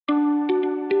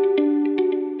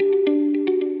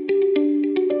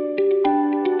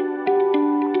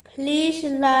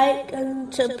like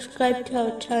and subscribe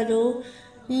to our channel.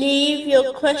 Leave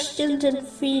your questions and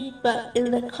feedback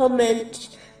in the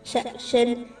comments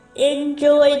section.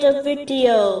 Enjoy the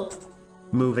video.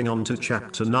 Moving on to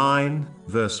chapter 9,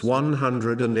 verse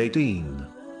 118.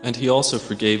 And he also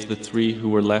forgave the 3 who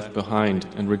were left behind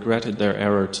and regretted their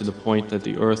error to the point that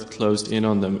the earth closed in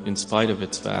on them in spite of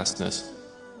its vastness,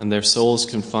 and their souls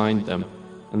confined them,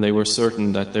 and they were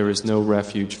certain that there is no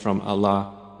refuge from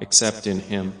Allah except in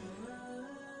Him.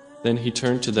 Then he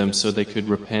turned to them so they could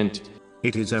repent.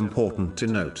 It is important to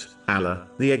note, Allah,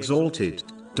 the Exalted,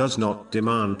 does not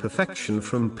demand perfection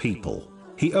from people.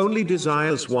 He only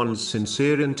desires one's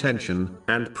sincere intention,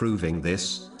 and proving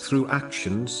this through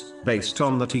actions based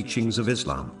on the teachings of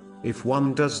Islam. If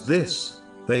one does this,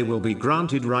 they will be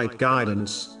granted right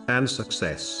guidance and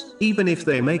success, even if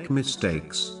they make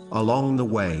mistakes along the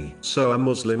way. So a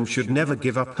Muslim should never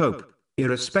give up hope,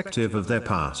 irrespective of their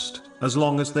past, as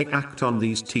long as they act on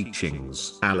these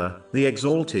teachings. Allah, the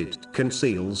Exalted,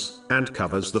 conceals and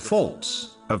covers the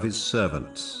faults of His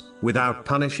servants, without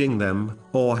punishing them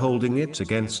or holding it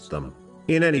against them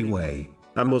in any way.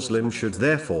 A Muslim should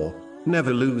therefore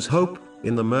never lose hope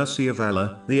in the mercy of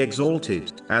Allah, the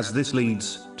Exalted, as this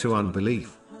leads to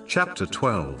unbelief. Chapter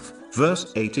 12,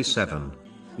 verse 87.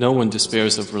 No one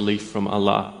despairs of relief from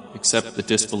Allah except the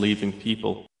disbelieving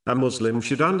people. A Muslim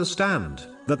should understand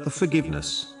that the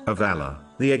forgiveness of Allah,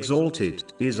 the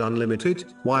Exalted, is unlimited,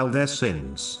 while their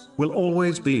sins will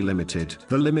always be limited.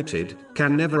 The limited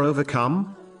can never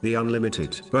overcome the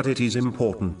unlimited. But it is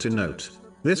important to note,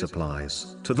 this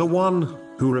applies to the one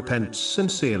who repents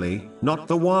sincerely, not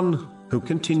the one who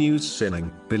continues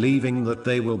sinning, believing that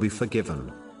they will be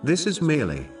forgiven. This is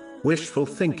merely wishful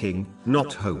thinking,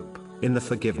 not hope in the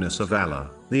forgiveness of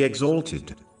Allah, the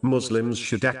Exalted. Muslims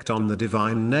should act on the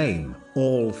divine name,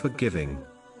 all forgiving,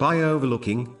 by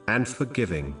overlooking and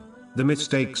forgiving the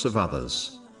mistakes of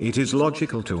others. It is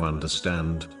logical to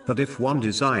understand that if one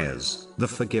desires the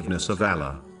forgiveness of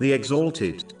Allah, the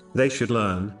Exalted, they should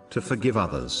learn to forgive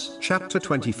others. Chapter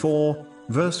 24,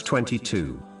 verse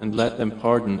 22. And let them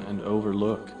pardon and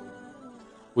overlook.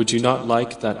 Would you not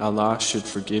like that Allah should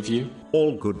forgive you?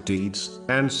 All good deeds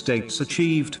and states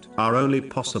achieved are only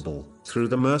possible through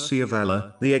the mercy of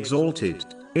Allah, the Exalted,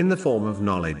 in the form of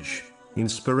knowledge,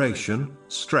 inspiration,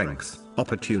 strength,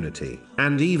 opportunity,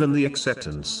 and even the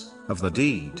acceptance of the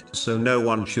deed. So no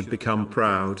one should become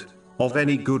proud of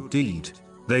any good deed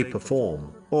they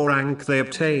perform, or rank they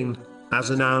obtain, as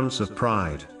an ounce of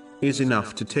pride is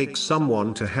enough to take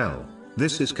someone to hell.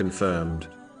 This is confirmed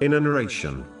in a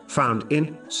narration found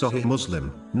in Sahih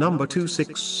Muslim, number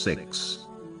 266.